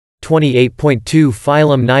28.2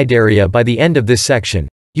 Phylum Cnidaria. By the end of this section,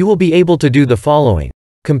 you will be able to do the following.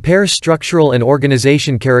 Compare structural and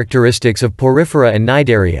organization characteristics of Porifera and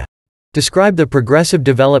Cnidaria. Describe the progressive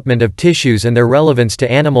development of tissues and their relevance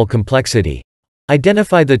to animal complexity.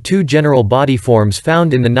 Identify the two general body forms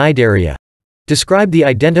found in the Cnidaria. Describe the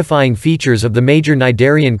identifying features of the major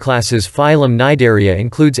cnidarian classes. Phylum Cnidaria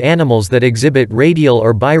includes animals that exhibit radial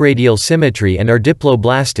or biradial symmetry and are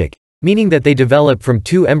diploblastic, meaning that they develop from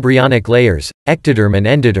two embryonic layers, ectoderm and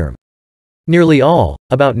endoderm. Nearly all,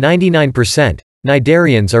 about 99%,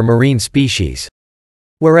 cnidarians are marine species.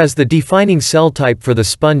 Whereas the defining cell type for the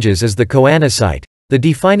sponges is the choanocyte, the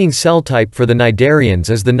defining cell type for the cnidarians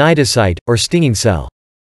is the cnidocyte, or stinging cell.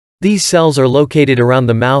 These cells are located around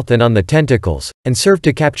the mouth and on the tentacles, and serve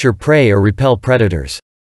to capture prey or repel predators.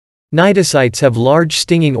 Cnidocytes have large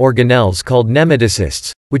stinging organelles called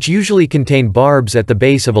nematocysts, which usually contain barbs at the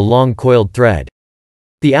base of a long coiled thread.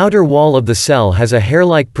 The outer wall of the cell has a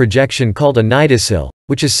hair-like projection called a cnidocyl,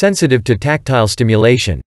 which is sensitive to tactile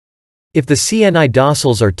stimulation. If the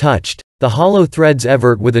cnidocels are touched, the hollow threads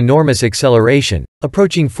evert with enormous acceleration,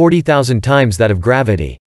 approaching 40,000 times that of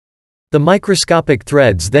gravity. The microscopic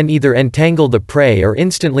threads then either entangle the prey or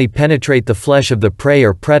instantly penetrate the flesh of the prey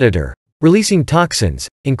or predator, releasing toxins,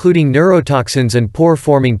 including neurotoxins and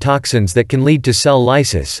pore-forming toxins that can lead to cell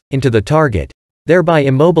lysis, into the target, thereby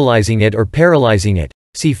immobilizing it or paralyzing it.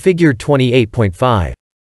 See Figure 28.5.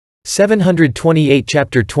 728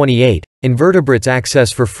 Chapter 28, Invertebrates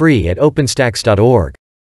access for free at openstax.org.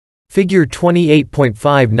 Figure 28.5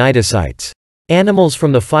 Cnidocytes. Animals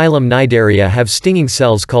from the phylum Cnidaria have stinging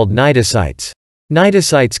cells called cnidocytes.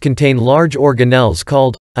 Cnidocytes contain large organelles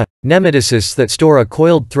called nematocysts that store a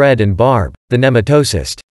coiled thread and barb, the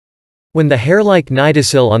nematocyst. When the hair-like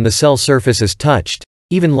cnidocyl on the cell surface is touched,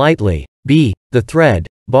 even lightly, the thread,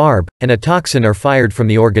 barb, and a toxin are fired from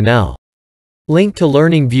the organelle. Link to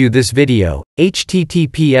learning. View this video,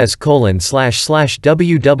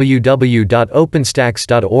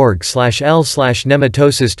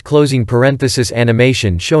 https://www.openstax.org/l/nematocyst.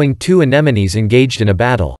 Animation showing two anemones engaged in a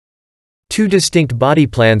battle. Two distinct body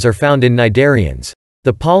plans are found in cnidarians: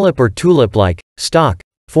 the polyp or tulip-like, stalk,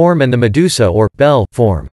 form and the medusa or bell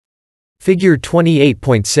form. Figure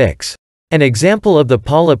 28.6. An example of the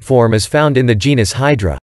polyp form is found in the genus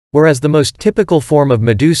Hydra, whereas the most typical form of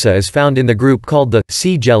medusa is found in the group called the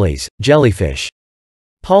sea jellies, jellyfish.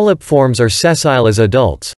 Polyp forms are sessile as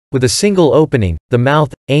adults, with a single opening, the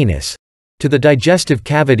mouth, anus, to the digestive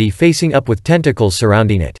cavity facing up with tentacles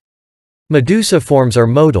surrounding it. Medusa forms are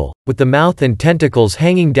motile, with the mouth and tentacles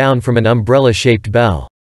hanging down from an umbrella-shaped bell.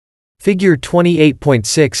 Figure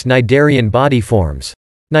 28.6 Cnidarian body forms.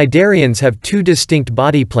 Cnidarians have two distinct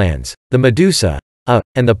body plans, the medusa,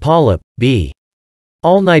 and the polyp, b.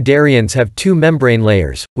 All cnidarians have two membrane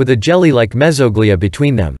layers, with a jelly-like mesoglia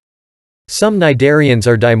between them. Some cnidarians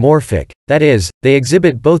are dimorphic, that is, they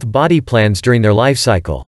exhibit both body plans during their life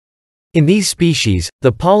cycle. In these species,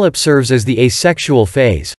 the polyp serves as the asexual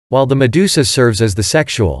phase, while the medusa serves as the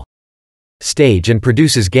sexual stage and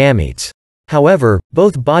produces gametes. However,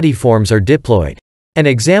 both body forms are diploid. An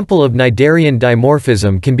example of cnidarian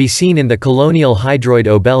dimorphism can be seen in the colonial hydroid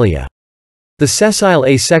Obelia. The sessile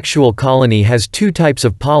asexual colony has two types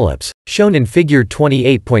of polyps, shown in Figure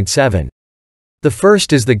 28.7. The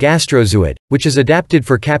first is the gastrozooid, which is adapted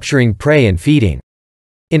for capturing prey and feeding.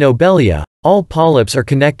 In Obelia, all polyps are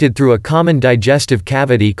connected through a common digestive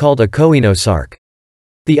cavity called a choanosarc.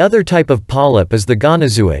 The other type of polyp is the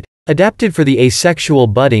gonozooid, adapted for the asexual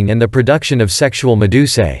budding and the production of sexual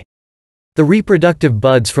medusae. The reproductive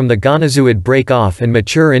buds from the gonozooid break off and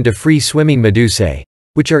mature into free-swimming medusae,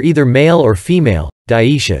 which are either male or female,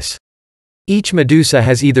 dioecious. Each medusa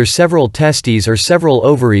has either several testes or several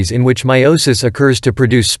ovaries in which meiosis occurs to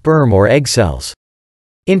produce sperm or egg cells.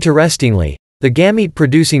 Interestingly, the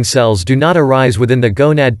gamete-producing cells do not arise within the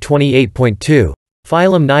gonad. 28.2,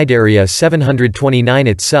 phylum Cnidaria 729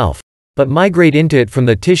 itself, but migrate into it from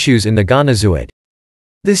the tissues in the gonozooid.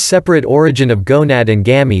 This separate origin of gonad and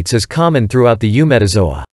gametes is common throughout the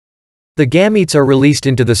eumetazoa. The gametes are released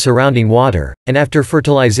into the surrounding water, and after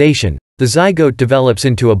fertilization, the zygote develops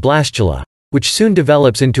into a blastula, which soon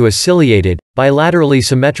develops into a ciliated, bilaterally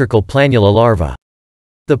symmetrical planula larva.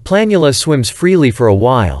 The planula swims freely for a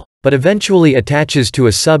while, but eventually attaches to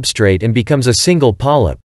a substrate and becomes a single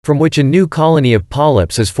polyp, from which a new colony of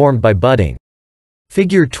polyps is formed by budding.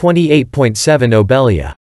 Figure 28.7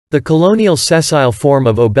 Obelia. The colonial sessile form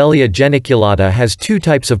of Obelia geniculata has two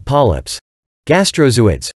types of polyps: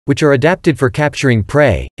 gastrozooids, which are adapted for capturing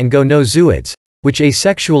prey, and gonozooids, which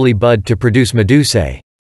asexually bud to produce medusae.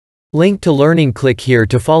 Link to learning. Click here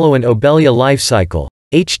to follow an Obelia life cycle.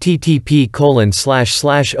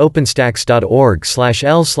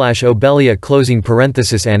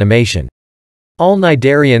 http://openstax.org/l/obelia (animation). All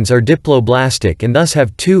cnidarians are diploblastic and thus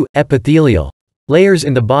have two epithelial layers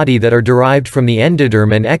in the body that are derived from the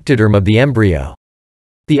endoderm and ectoderm of the embryo.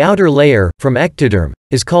 The outer layer, from ectoderm,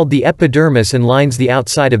 is called the epidermis and lines the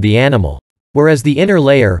outside of the animal, whereas the inner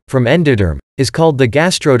layer, from endoderm, is called the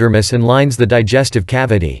gastrodermis and lines the digestive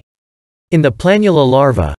cavity. In the planula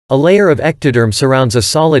larva, a layer of ectoderm surrounds a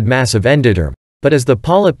solid mass of endoderm, but as the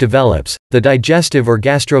polyp develops, the digestive or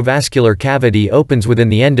gastrovascular cavity opens within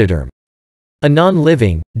the endoderm. A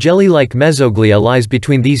non-living, jelly-like mesoglia lies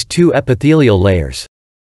between these two epithelial layers.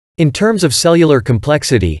 In terms of cellular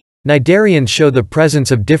complexity, cnidarians show the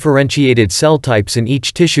presence of differentiated cell types in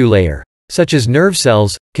each tissue layer, such as nerve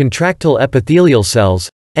cells, contractile epithelial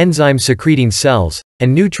cells, enzyme-secreting cells,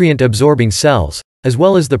 and nutrient-absorbing cells, as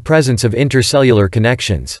well as the presence of intercellular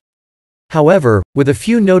connections. However, with a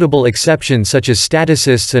few notable exceptions such as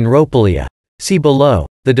statocysts and rhopolia, see below,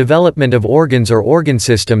 the development of organs or organ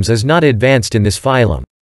systems is not advanced in this phylum.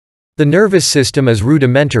 The nervous system is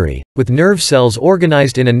rudimentary, with nerve cells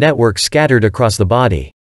organized in a network scattered across the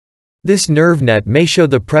body. This nerve net may show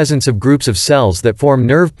the presence of groups of cells that form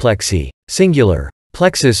nerve plexi, singular,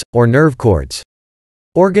 plexus, or nerve cords.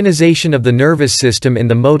 Organization of the nervous system in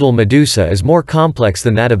the motile medusa is more complex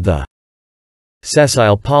than that of the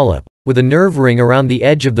sessile polyp, with a nerve ring around the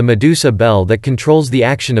edge of the medusa bell that controls the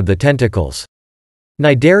action of the tentacles.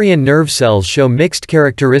 Cnidarian nerve cells show mixed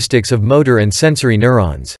characteristics of motor and sensory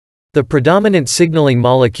neurons. The predominant signaling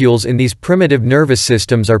molecules in these primitive nervous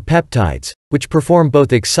systems are peptides, which perform both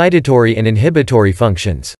excitatory and inhibitory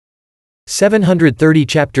functions. 730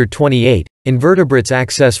 Chapter 28, Invertebrates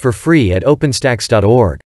access for free at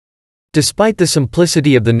OpenStax.org. Despite the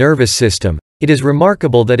simplicity of the nervous system, it is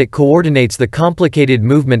remarkable that it coordinates the complicated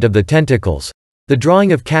movement of the tentacles, the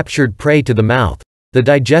drawing of captured prey to the mouth, the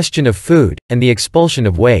digestion of food, and the expulsion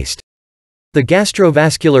of waste. The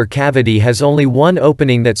gastrovascular cavity has only one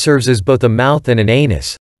opening that serves as both a mouth and an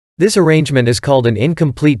anus. This arrangement is called an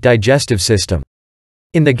incomplete digestive system.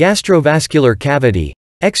 In the gastrovascular cavity,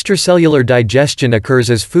 extracellular digestion occurs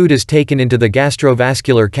as food is taken into the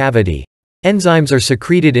gastrovascular cavity, enzymes are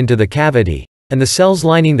secreted into the cavity, and the cells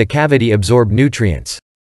lining the cavity absorb nutrients.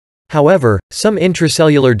 However, some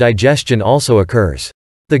intracellular digestion also occurs.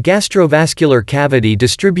 The gastrovascular cavity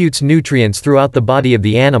distributes nutrients throughout the body of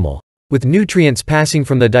the animal, with nutrients passing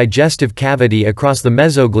from the digestive cavity across the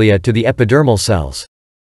mesoglia to the epidermal cells.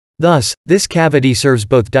 Thus, this cavity serves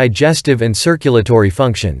both digestive and circulatory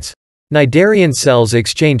functions. Cnidarian cells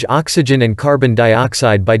exchange oxygen and carbon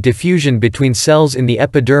dioxide by diffusion between cells in the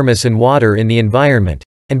epidermis and water in the environment,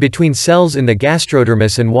 and between cells in the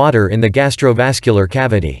gastrodermis and water in the gastrovascular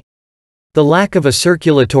cavity. The lack of a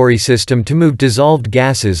circulatory system to move dissolved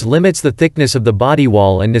gases limits the thickness of the body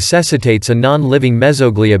wall and necessitates a non-living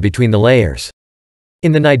mesoglia between the layers.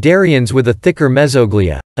 In the cnidarians with a thicker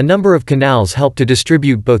mesoglia, a number of canals help to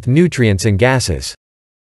distribute both nutrients and gases.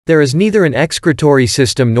 There is neither an excretory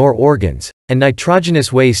system nor organs, and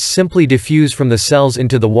nitrogenous wastes simply diffuse from the cells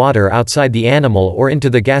into the water outside the animal or into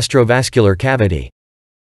the gastrovascular cavity.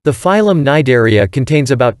 The phylum Cnidaria contains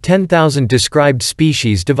about 10,000 described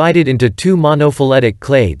species divided into two monophyletic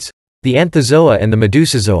clades, the Anthozoa and the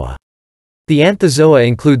Medusozoa. The Anthozoa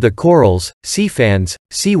include the corals, sea fans,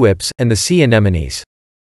 sea whips, and the sea anemones.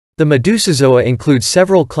 The Medusozoa include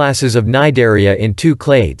several classes of Cnidaria in two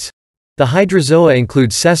clades. The Hydrozoa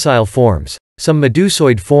include sessile forms, some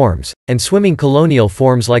medusoid forms, and swimming colonial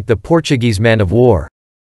forms like the Portuguese man-of-war.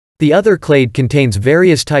 The other clade contains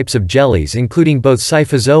various types of jellies including both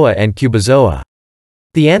Scyphozoa and Cubozoa.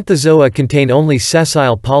 The Anthozoa contain only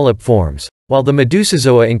sessile polyp forms, while the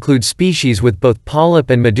Medusozoa include species with both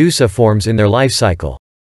polyp and medusa forms in their life cycle.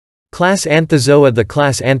 Class Anthozoa. The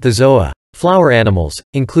class Anthozoa, flower animals,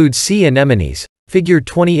 includes sea anemones, figure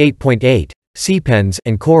 28.8, sea pens,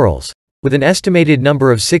 and corals, with an estimated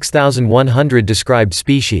number of 6,100 described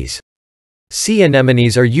species. Sea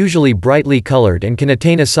anemones are usually brightly colored and can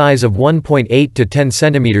attain a size of 1.8 to 10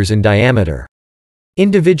 centimeters in diameter.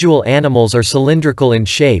 Individual animals are cylindrical in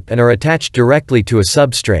shape and are attached directly to a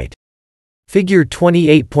substrate. Figure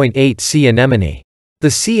 28.8 Sea anemone.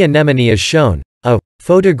 The sea anemone is shown, a,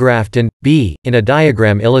 photographed and, b, in a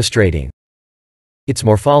diagram illustrating its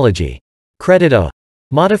morphology. Credit A.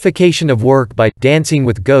 Modification of work by Dancing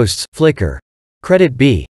with Ghosts, Flickr. Credit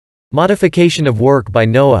B. Modification of work by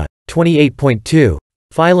Noah, 28.2.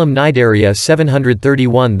 Phylum Cnidaria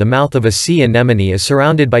 731. The mouth of a sea anemone is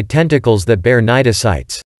surrounded by tentacles that bear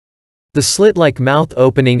cnidocytes. The slit-like mouth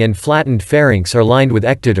opening and flattened pharynx are lined with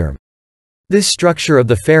ectoderm. This structure of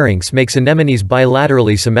the pharynx makes anemones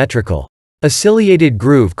bilaterally symmetrical. A ciliated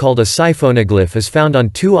groove called a siphonoglyph is found on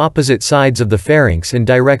two opposite sides of the pharynx and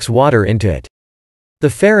directs water into it. The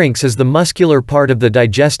pharynx is the muscular part of the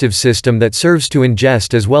digestive system that serves to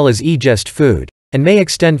ingest as well as egest food, and may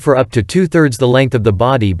extend for up to 2/3 the length of the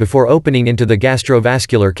body before opening into the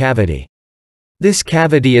gastrovascular cavity. This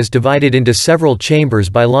cavity is divided into several chambers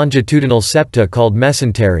by longitudinal septa called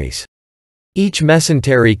mesenteries. Each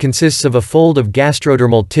mesentery consists of a fold of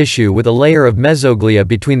gastrodermal tissue with a layer of mesoglia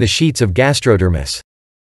between the sheets of gastrodermis.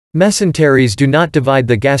 Mesenteries do not divide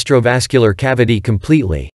the gastrovascular cavity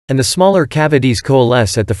completely, and the smaller cavities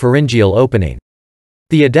coalesce at the pharyngeal opening.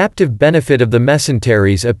 The adaptive benefit of the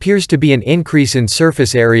mesenteries appears to be an increase in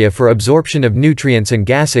surface area for absorption of nutrients and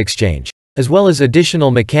gas exchange, as well as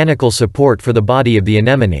additional mechanical support for the body of the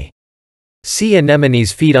anemone. Sea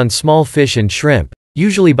anemones feed on small fish and shrimp,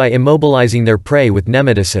 usually by immobilizing their prey with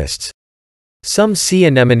nematocysts. Some sea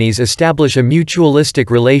anemones establish a mutualistic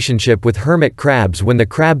relationship with hermit crabs when the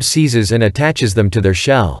crab seizes and attaches them to their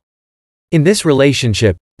shell. In this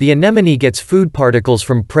relationship, the anemone gets food particles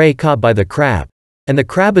from prey caught by the crab, and the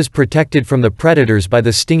crab is protected from the predators by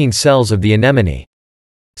the stinging cells of the anemone.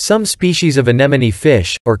 Some species of anemone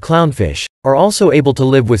fish, or clownfish, are also able to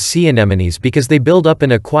live with sea anemones because they build up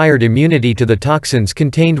an acquired immunity to the toxins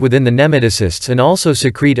contained within the nematocysts and also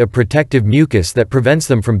secrete a protective mucus that prevents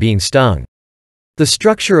them from being stung. The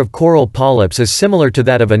structure of coral polyps is similar to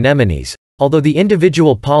that of anemones, although the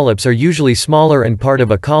individual polyps are usually smaller and part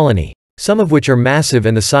of a colony, some of which are massive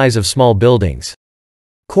and the size of small buildings.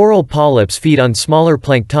 Coral polyps feed on smaller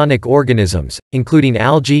planktonic organisms, including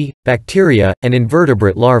algae, bacteria, and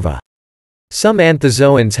invertebrate larvae. Some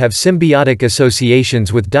anthozoans have symbiotic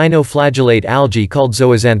associations with dinoflagellate algae called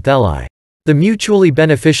zooxanthellae. The mutually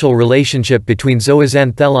beneficial relationship between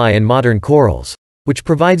zooxanthellae and modern corals, which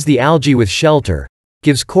provides the algae with shelter,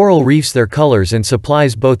 gives coral reefs their colors and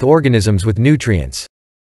supplies both organisms with nutrients.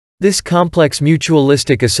 This complex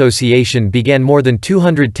mutualistic association began more than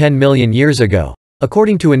 210 million years ago,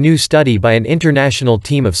 according to a new study by an international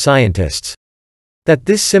team of scientists. That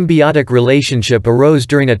this symbiotic relationship arose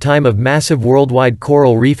during a time of massive worldwide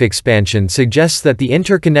coral reef expansion suggests that the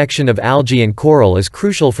interconnection of algae and coral is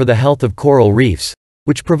crucial for the health of coral reefs,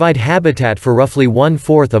 which provide habitat for roughly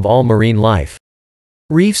 1/4 of all marine life.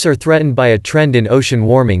 Reefs are threatened by a trend in ocean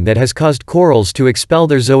warming that has caused corals to expel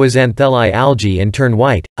their zooxanthellae algae and turn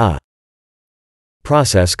white, a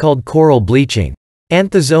process called coral bleaching.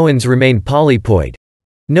 Anthozoans remain polyploid.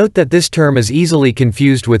 Note that this term is easily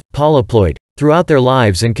confused with polyploid throughout their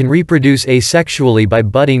lives and can reproduce asexually by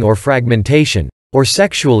budding or fragmentation, or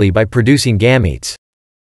sexually by producing gametes.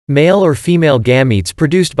 Male or female gametes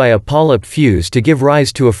produced by a polyp fuse to give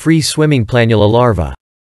rise to a free-swimming planula larva.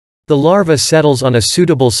 The larva settles on a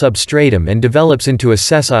suitable substratum and develops into a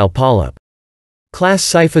sessile polyp. Class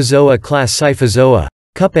Cyphozoa,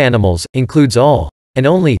 cup animals, includes all, and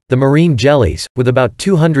only, the marine jellies, with about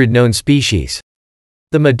 200 known species.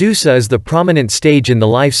 The medusa is the prominent stage in the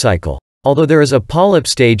life cycle, although there is a polyp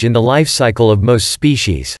stage in the life cycle of most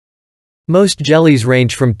species. Most jellies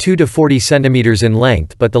range from 2 to 40 cm in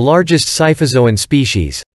length, but the largest Cyphozoan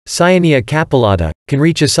species, Cyanea capillata, can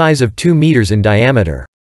reach a size of 2 meters in diameter.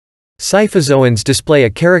 Cyphozoans display a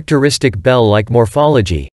characteristic bell-like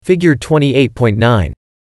morphology, figure 28.9.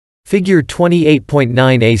 Figure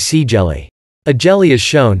 28.9 A sea jelly. A jelly is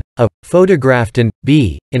shown, a, photographed and,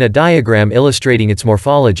 b, in a diagram illustrating its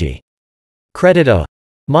morphology. Credit A.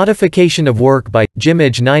 Modification of work by,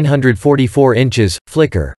 Jimage 944 inches,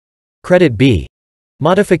 Flickr. Credit B.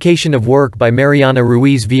 Modification of work by Mariana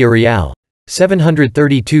Ruiz Villarreal.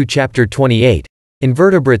 732 Chapter 28.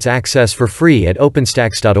 Invertebrates access for free at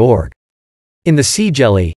openstax.org. In the sea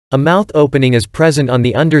jelly, a mouth opening is present on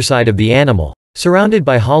the underside of the animal, surrounded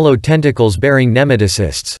by hollow tentacles bearing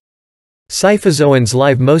nematocysts. Cyphozoans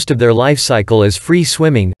live most of their life cycle as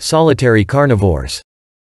free-swimming, solitary carnivores.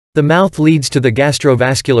 The mouth leads to the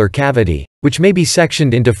gastrovascular cavity, which may be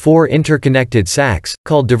sectioned into 4 interconnected sacs,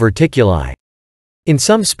 called diverticuli. In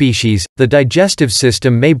some species, the digestive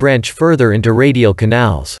system may branch further into radial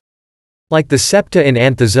canals. Like the septa in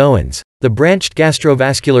anthozoans, the branched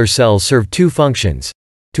gastrovascular cells serve 2 functions: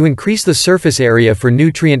 to increase the surface area for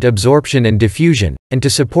nutrient absorption and diffusion, and to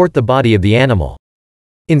support the body of the animal.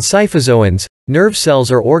 In Cyphozoans, nerve cells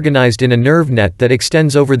are organized in a nerve net that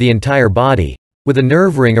extends over the entire body, with a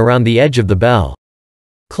nerve ring around the edge of the bell.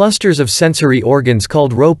 Clusters of sensory organs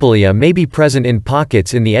called rhopalia may be present in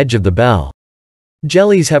pockets in the edge of the bell.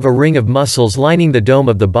 Jellies have a ring of muscles lining the dome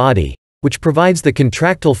of the body, which provides the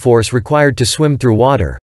contractile force required to swim through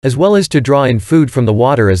water, as well as to draw in food from the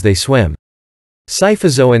water as they swim.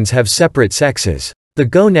 Scyphozoans have separate sexes. The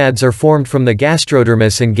gonads are formed from the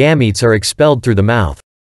gastrodermis and gametes are expelled through the mouth.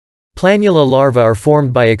 Planula larvae are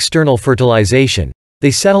formed by external fertilization.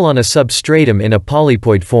 They settle on a substratum in a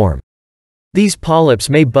polypoid form. These polyps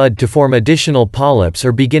may bud to form additional polyps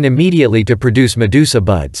or begin immediately to produce medusa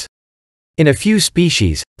buds. In a few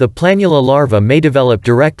species, the planula larva may develop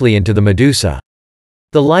directly into the medusa.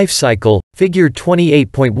 The life cycle, figure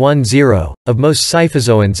 28.10, of most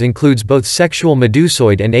scyphozoans includes both sexual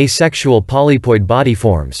medusoid and asexual polypoid body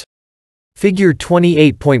forms. Figure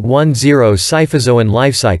 28.10 Scyphozoan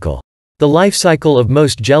life cycle. The life cycle of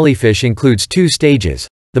most jellyfish includes two stages,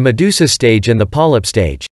 the medusa stage and the polyp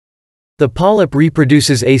stage. The polyp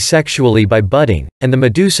reproduces asexually by budding, and the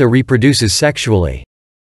medusa reproduces sexually.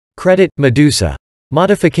 Credit, Medusa.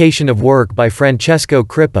 Modification of work by Francesco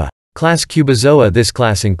Crippa. Class Cubozoa. This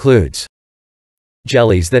class includes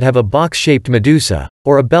jellies that have a box-shaped medusa,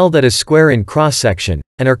 or a bell that is square in cross-section,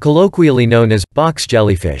 and are colloquially known as box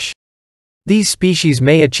jellyfish. These species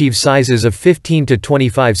may achieve sizes of 15 to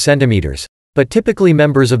 25 centimeters, but typically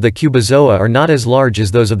members of the Cubozoa are not as large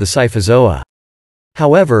as those of the Scyphozoa.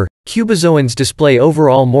 However, Cubozoans display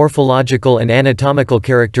overall morphological and anatomical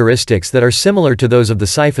characteristics that are similar to those of the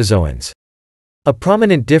Scyphozoans. A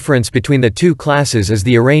prominent difference between the two classes is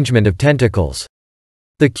the arrangement of tentacles.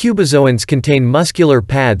 The Cubozoans contain muscular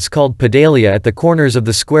pads called pedalia at the corners of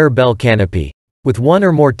the square bell canopy, with one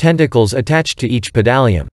or more tentacles attached to each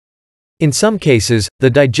pedalium. In some cases, the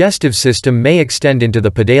digestive system may extend into the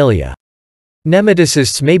pedalia.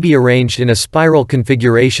 Nematocysts may be arranged in a spiral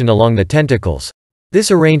configuration along the tentacles. This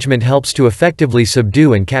arrangement helps to effectively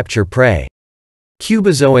subdue and capture prey.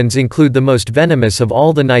 Cubozoans include the most venomous of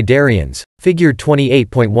all the cnidarians, figure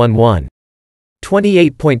 28.11.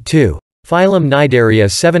 28.2. Phylum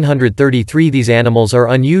Cnidaria 733. These animals are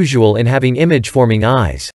unusual in having image-forming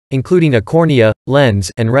eyes, including a cornea,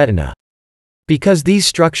 lens, and retina. Because these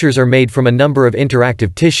structures are made from a number of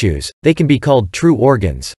interactive tissues, they can be called true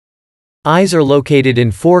organs. Eyes are located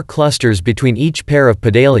in 4 clusters between each pair of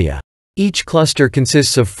pedalia. Each cluster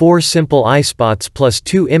consists of 4 simple eye spots plus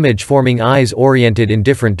 2 image-forming eyes oriented in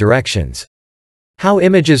different directions. How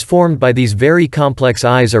images formed by these very complex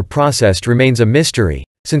eyes are processed remains a mystery,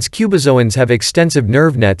 since cubozoans have extensive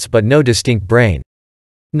nerve nets but no distinct brain.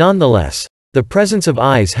 Nonetheless, the presence of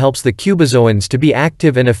eyes helps the cubozoans to be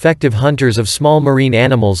active and effective hunters of small marine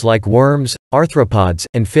animals like worms, arthropods,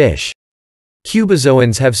 and fish.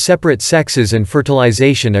 Cubozoans have separate sexes and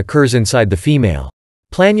fertilization occurs inside the female.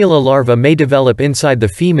 Planula larvae may develop inside the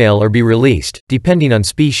female or be released, depending on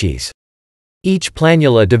species. Each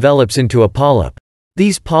planula develops into a polyp.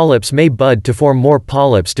 These polyps may bud to form more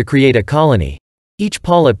polyps to create a colony. Each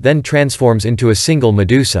polyp then transforms into a single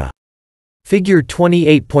medusa. Figure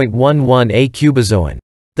 28.11 A cubozoan.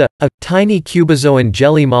 A tiny cubozoan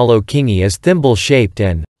jelly Malo kingi is thimble-shaped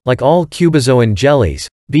and, like all cubozoan jellies,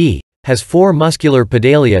 has 4 muscular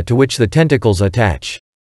pedalia to which the tentacles attach.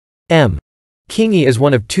 M. kingi is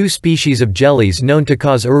one of 2 species of jellies known to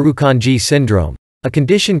cause Irukandji syndrome, a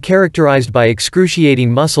condition characterized by excruciating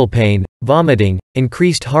muscle pain, vomiting,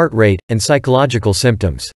 increased heart rate, and psychological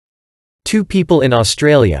symptoms. 2 people in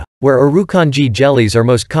Australia, where Irukandji jellies are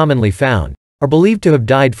most commonly found, are believed to have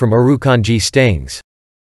died from Irukandji stings.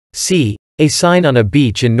 A sign on a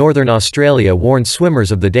beach in northern Australia warns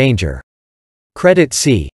swimmers of the danger. Credit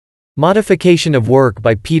C. Modification of work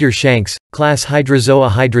by Peter Shanks. Class Hydrozoa.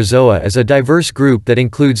 Hydrozoa is a diverse group that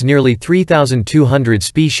includes nearly 3,200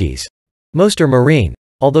 species. Most are marine,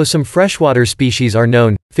 although some freshwater species are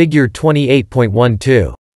known, figure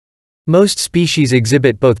 28.12. Most species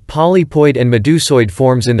exhibit both polypoid and medusoid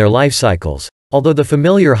forms in their life cycles, although the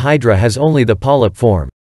familiar hydra has only the polyp form.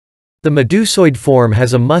 The medusoid form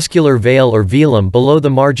has a muscular veil or velum below the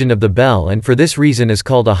margin of the bell and for this reason is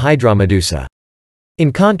called a hydromedusa.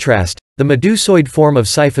 In contrast, the medusoid form of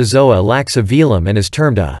Scyphozoa lacks a velum and is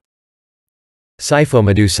termed a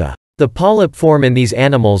Scyphomedusa. The polyp form in these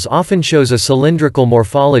animals often shows a cylindrical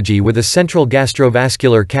morphology with a central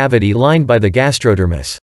gastrovascular cavity lined by the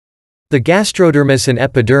gastrodermis. The gastrodermis and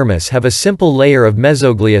epidermis have a simple layer of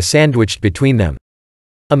mesoglia sandwiched between them.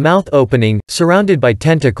 A mouth opening, surrounded by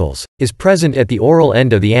tentacles, is present at the oral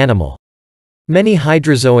end of the animal. Many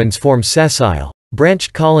hydrozoans form sessile,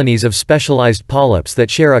 branched colonies of specialized polyps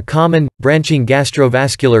that share a common, branching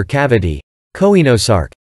gastrovascular cavity,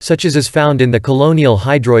 coenosarc, such as is found in the colonial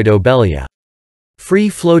hydroid obelia.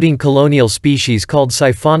 Free-floating colonial species called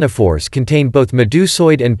siphonophores contain both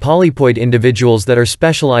medusoid and polypoid individuals that are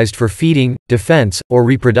specialized for feeding, defense, or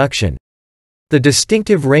reproduction. The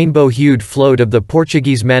distinctive rainbow-hued float of the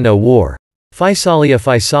Portuguese man-o' war, Physalia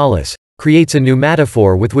physalis, creates a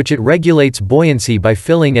pneumatophore with which it regulates buoyancy by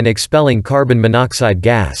filling and expelling carbon monoxide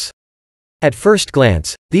gas. At first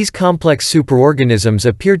glance, these complex superorganisms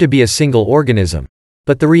appear to be a single organism.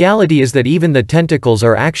 But the reality is that even the tentacles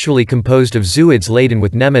are actually composed of zooids laden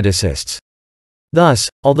with nematocysts. Thus,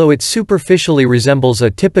 although it superficially resembles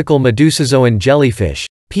a typical medusozoan jellyfish,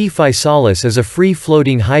 P. physalis is a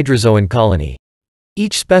free-floating hydrozoan colony.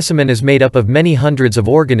 Each specimen is made up of many hundreds of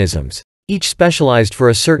organisms, each specialized for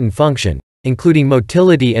a certain function, including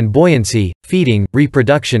motility and buoyancy, feeding,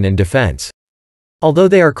 reproduction and defense. Although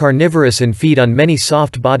they are carnivorous and feed on many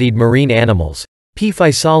soft-bodied marine animals, P.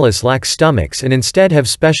 physalis lack stomachs and instead have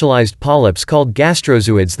specialized polyps called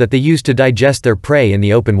gastrozooids that they use to digest their prey in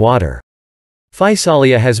the open water.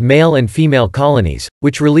 Physalia has male and female colonies,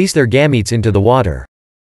 which release their gametes into the water.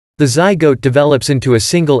 The zygote develops into a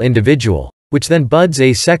single individual, which then buds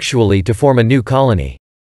asexually to form a new colony.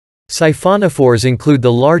 Siphonophores include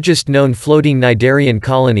the largest known floating cnidarian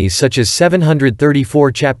colonies such as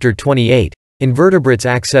 734 Chapter 28, Invertebrates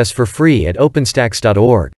access for free at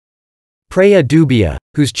openstax.org. Praea dubia,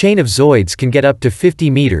 whose chain of zooids can get up to 50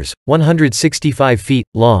 meters, 165 feet,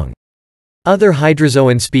 long. Other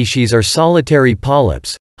hydrozoan species are solitary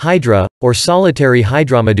polyps, hydra, or solitary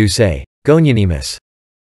hydromedusae, gonionimus.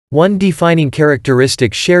 One defining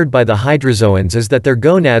characteristic shared by the hydrozoans is that their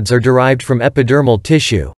gonads are derived from epidermal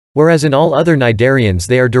tissue, whereas in all other cnidarians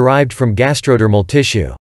they are derived from gastrodermal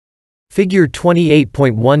tissue. Figure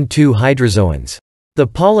 28.12 Hydrozoans. The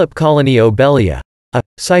polyp colony Obelia, A.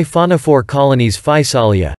 Siphonophore colonies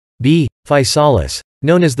Physalia, B. Physalis,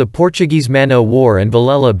 known as the Portuguese man-o'-war and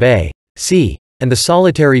Villela Bay, C. and the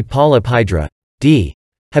solitary polyp Hydra, D.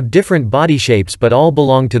 have different body shapes but all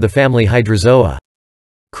belong to the family Hydrozoa.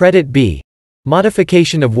 Credit B.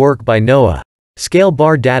 Modification of work by Noah. Scale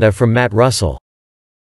bar data from Matt Russell.